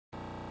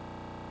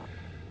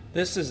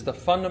This is the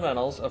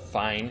fundamentals of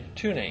fine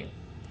tuning.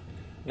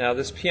 Now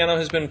this piano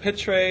has been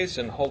pitch raised,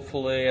 and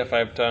hopefully if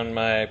I've done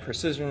my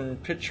precision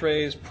pitch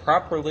raise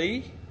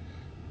properly,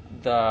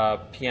 the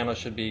piano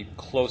should be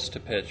close to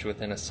pitch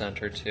within a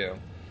cent or two.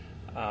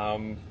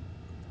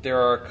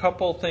 There are a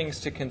couple things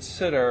to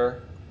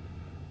consider.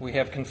 We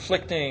have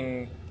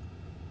conflicting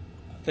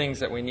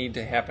things that we need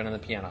to happen in the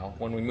piano.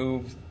 When we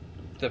move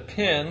the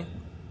pin,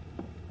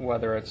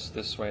 whether it's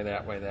this way,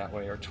 that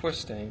way, or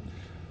twisting,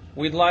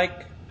 we'd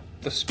like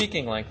the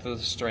speaking length of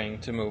the string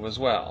to move as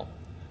well.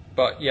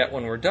 But yet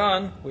when we're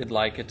done, we'd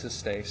like it to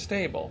stay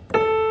stable.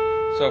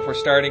 So if we're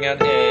starting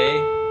at A,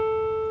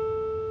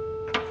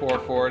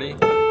 440,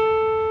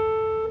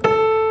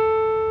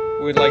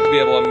 we'd like to be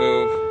able to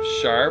move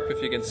sharp.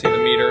 If you can see the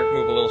meter,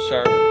 move a little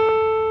sharp.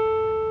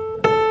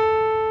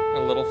 A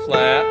little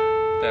flat.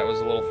 That was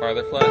a little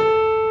farther flat.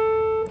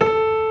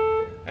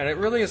 And it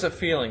really is a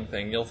feeling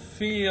thing. You'll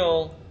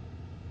feel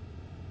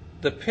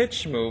the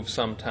pitch move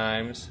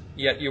sometimes,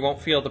 yet you won't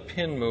feel the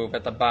pin move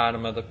at the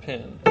bottom of the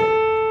pin.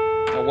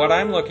 Now what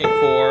I'm looking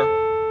for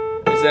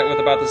is that with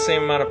about the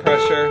same amount of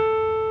pressure,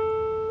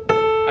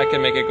 I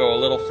can make it go a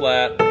little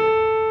flat,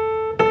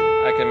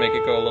 I can make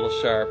it go a little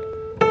sharp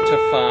to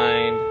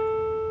find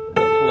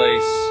the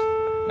place.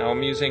 Now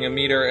I'm using a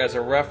meter as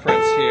a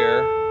reference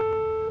here,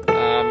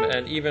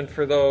 and even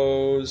for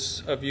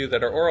those of you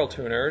that are oral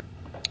tuners,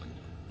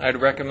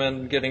 I'd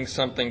recommend getting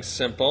something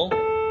simple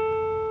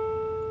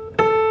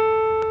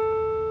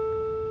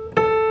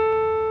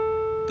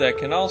that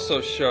can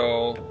also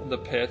show the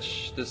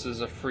pitch. This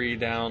is a free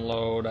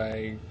download.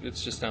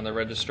 It's just on the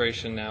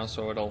registration now,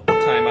 so it'll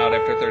time out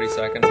after 30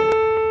 seconds.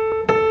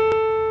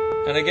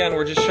 And again,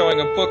 we're just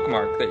showing a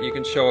bookmark that you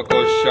can show it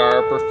goes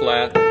sharp or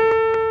flat.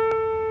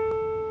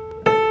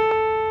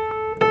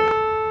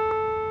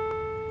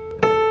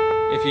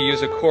 If you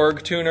use a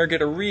Korg tuner,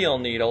 get a real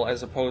needle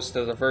as opposed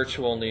to the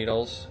virtual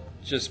needles,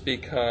 just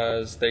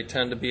because they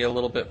tend to be a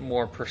little bit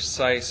more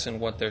precise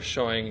in what they're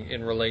showing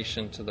in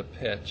relation to the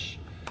pitch.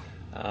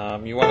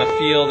 You want to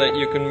feel that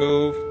you can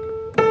move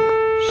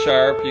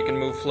sharp, you can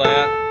move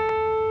flat.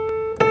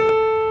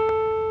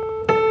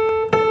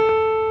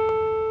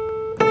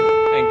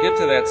 And get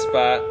to that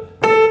spot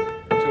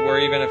to where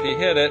even if you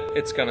hit it,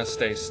 it's going to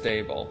stay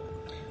stable.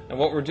 And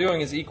what we're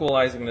doing is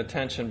equalizing the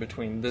tension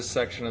between this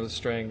section of the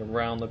string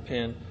around the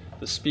pin,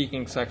 the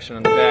speaking section,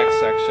 and the back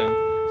section,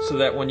 so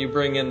that when you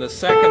bring in the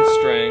second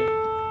string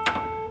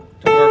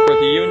to work with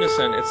the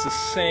unison, it's the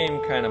same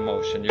kind of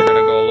motion. You're going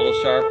to go a little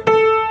sharp,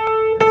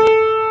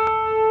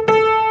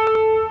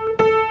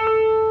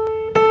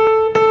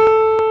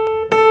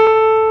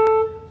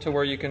 to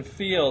where you can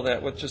feel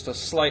that with just a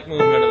slight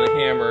movement of the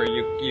hammer,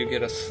 you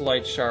get a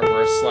slight sharp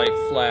or a slight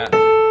flat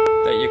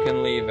that you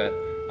can leave it.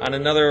 On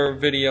another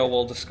video,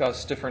 we'll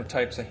discuss different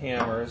types of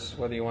hammers,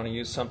 whether you want to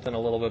use something a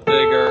little bit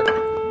bigger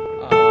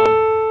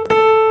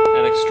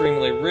and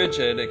extremely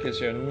rigid. It gives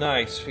you a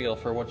nice feel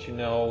for what you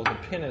know the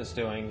pin is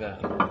doing then.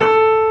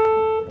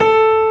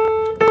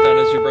 Then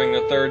as you bring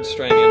the third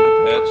string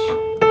into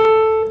pitch,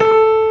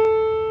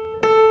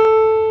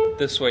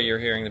 this way you're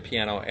hearing the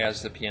piano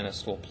as the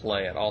pianist will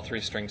play it, all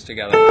three strings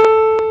together.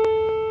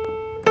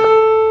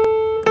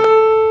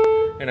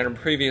 And in a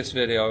previous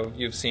video,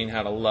 you've seen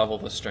how to level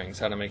the strings,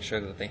 how to make sure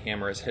that the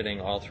hammer is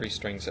hitting all three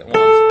strings at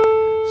once,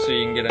 so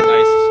you can get a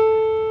nice,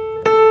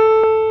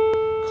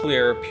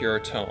 clear, pure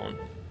tone.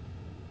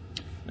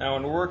 Now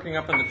when we're working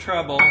up in the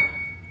treble,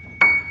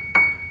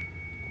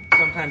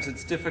 sometimes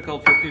it's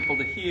difficult for people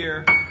to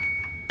hear.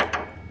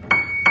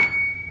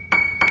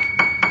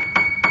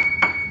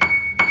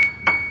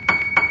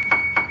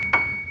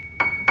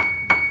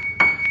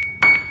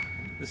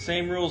 The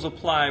same rules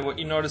apply. What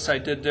you notice I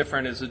did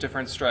different is a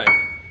different strike.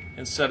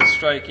 Instead of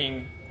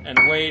striking and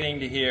waiting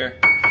to hear,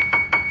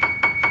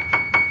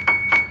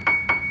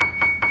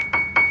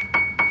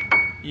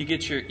 you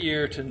get your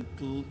ear to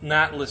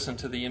not listen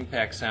to the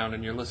impact sound,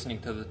 and you're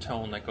listening to the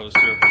tone that goes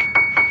through.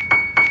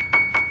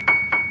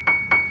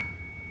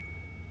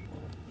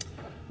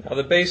 Now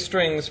the bass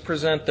strings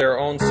present their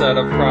own set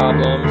of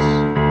problems.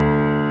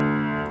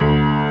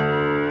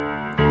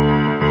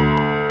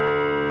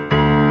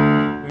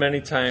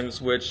 Many times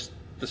which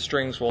the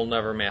strings will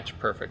never match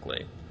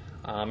perfectly.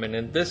 And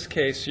in this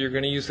case, you're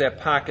going to use that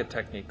pocket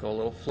technique. Go a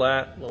little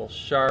flat, a little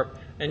sharp,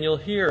 and you'll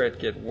hear it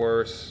get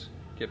worse,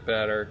 get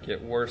better,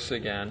 get worse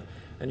again.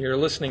 And you're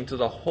listening to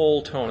the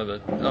whole tone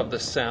of the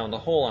sound, the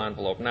whole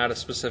envelope, not a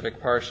specific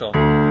partial.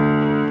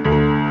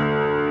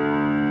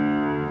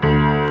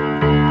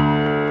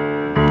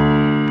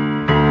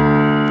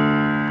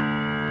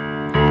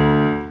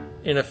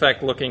 In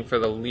effect, looking for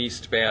the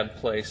least bad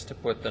place to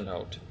put the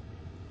note.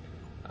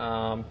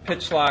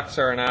 Pitch locks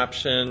are an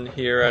option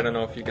here. I don't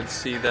know if you can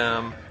see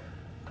them.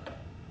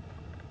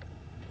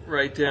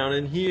 Right down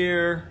in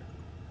here,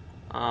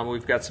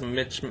 we've got some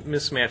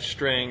mismatched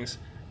strings,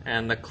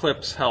 and the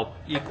clips help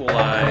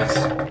equalize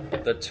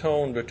the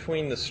tone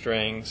between the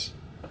strings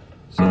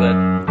so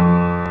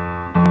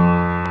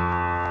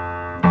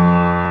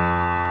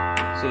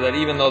that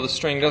even though the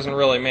string doesn't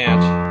really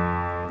match,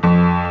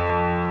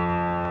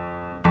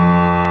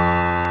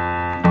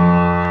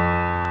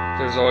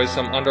 there's always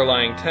some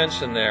underlying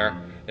tension there,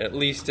 at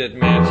least it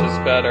matches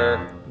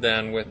better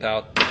than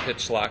without the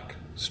pitch lock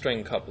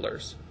string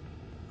couplers.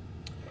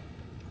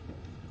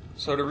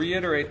 So to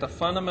reiterate, the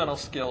fundamental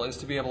skill is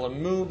to be able to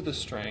move the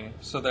string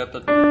so that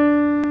the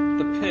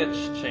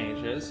pitch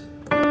changes.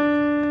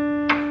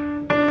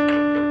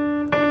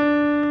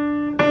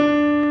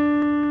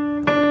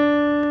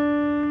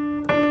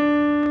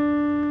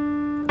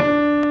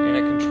 In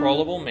a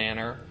controllable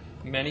manner.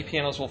 Many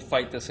pianos will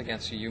fight this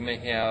against you. You may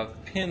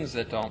have pins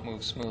that don't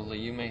move smoothly.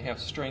 You may have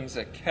strings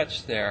that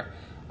catch there.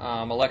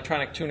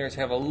 Electronic tuners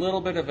have a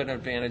little bit of an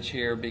advantage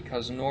here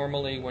because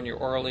normally when you're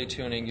orally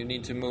tuning you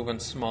need to move in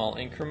small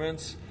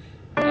increments.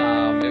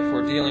 If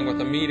we're dealing with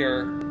a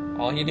meter,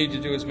 all you need to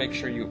do is make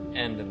sure you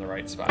end in the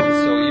right spot.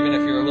 So even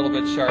if you're a little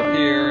bit sharp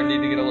here, need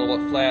to get a little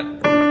bit flat,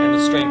 and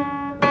the string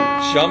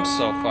jumps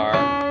so far,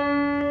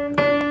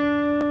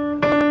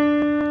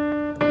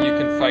 you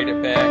can fight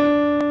it back,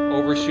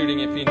 overshooting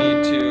if you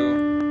need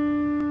to.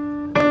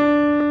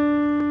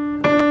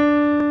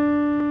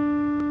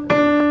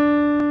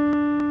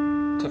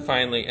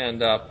 Finally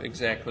end up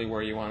exactly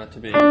where you want it to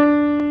be.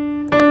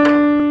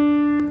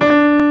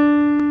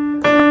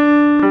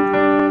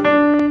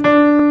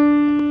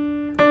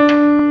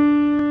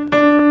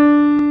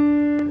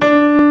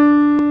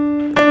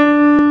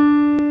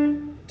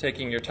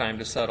 Taking your time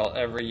to settle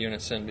every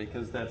unison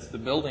because that's the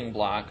building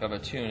block of a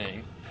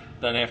tuning.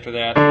 Then after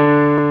that,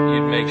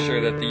 you'd make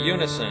sure that the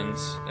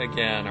unisons,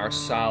 again, are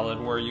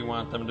solid where you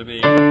want them to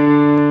be.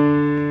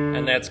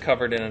 And that's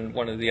covered in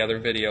one of the other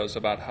videos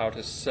about how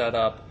to set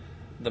up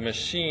the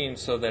machine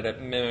so that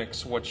it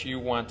mimics what you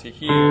want to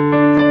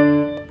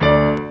hear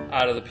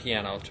out of the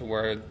piano to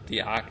where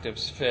the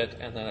octaves fit,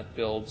 and then it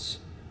builds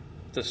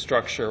the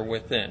structure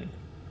within.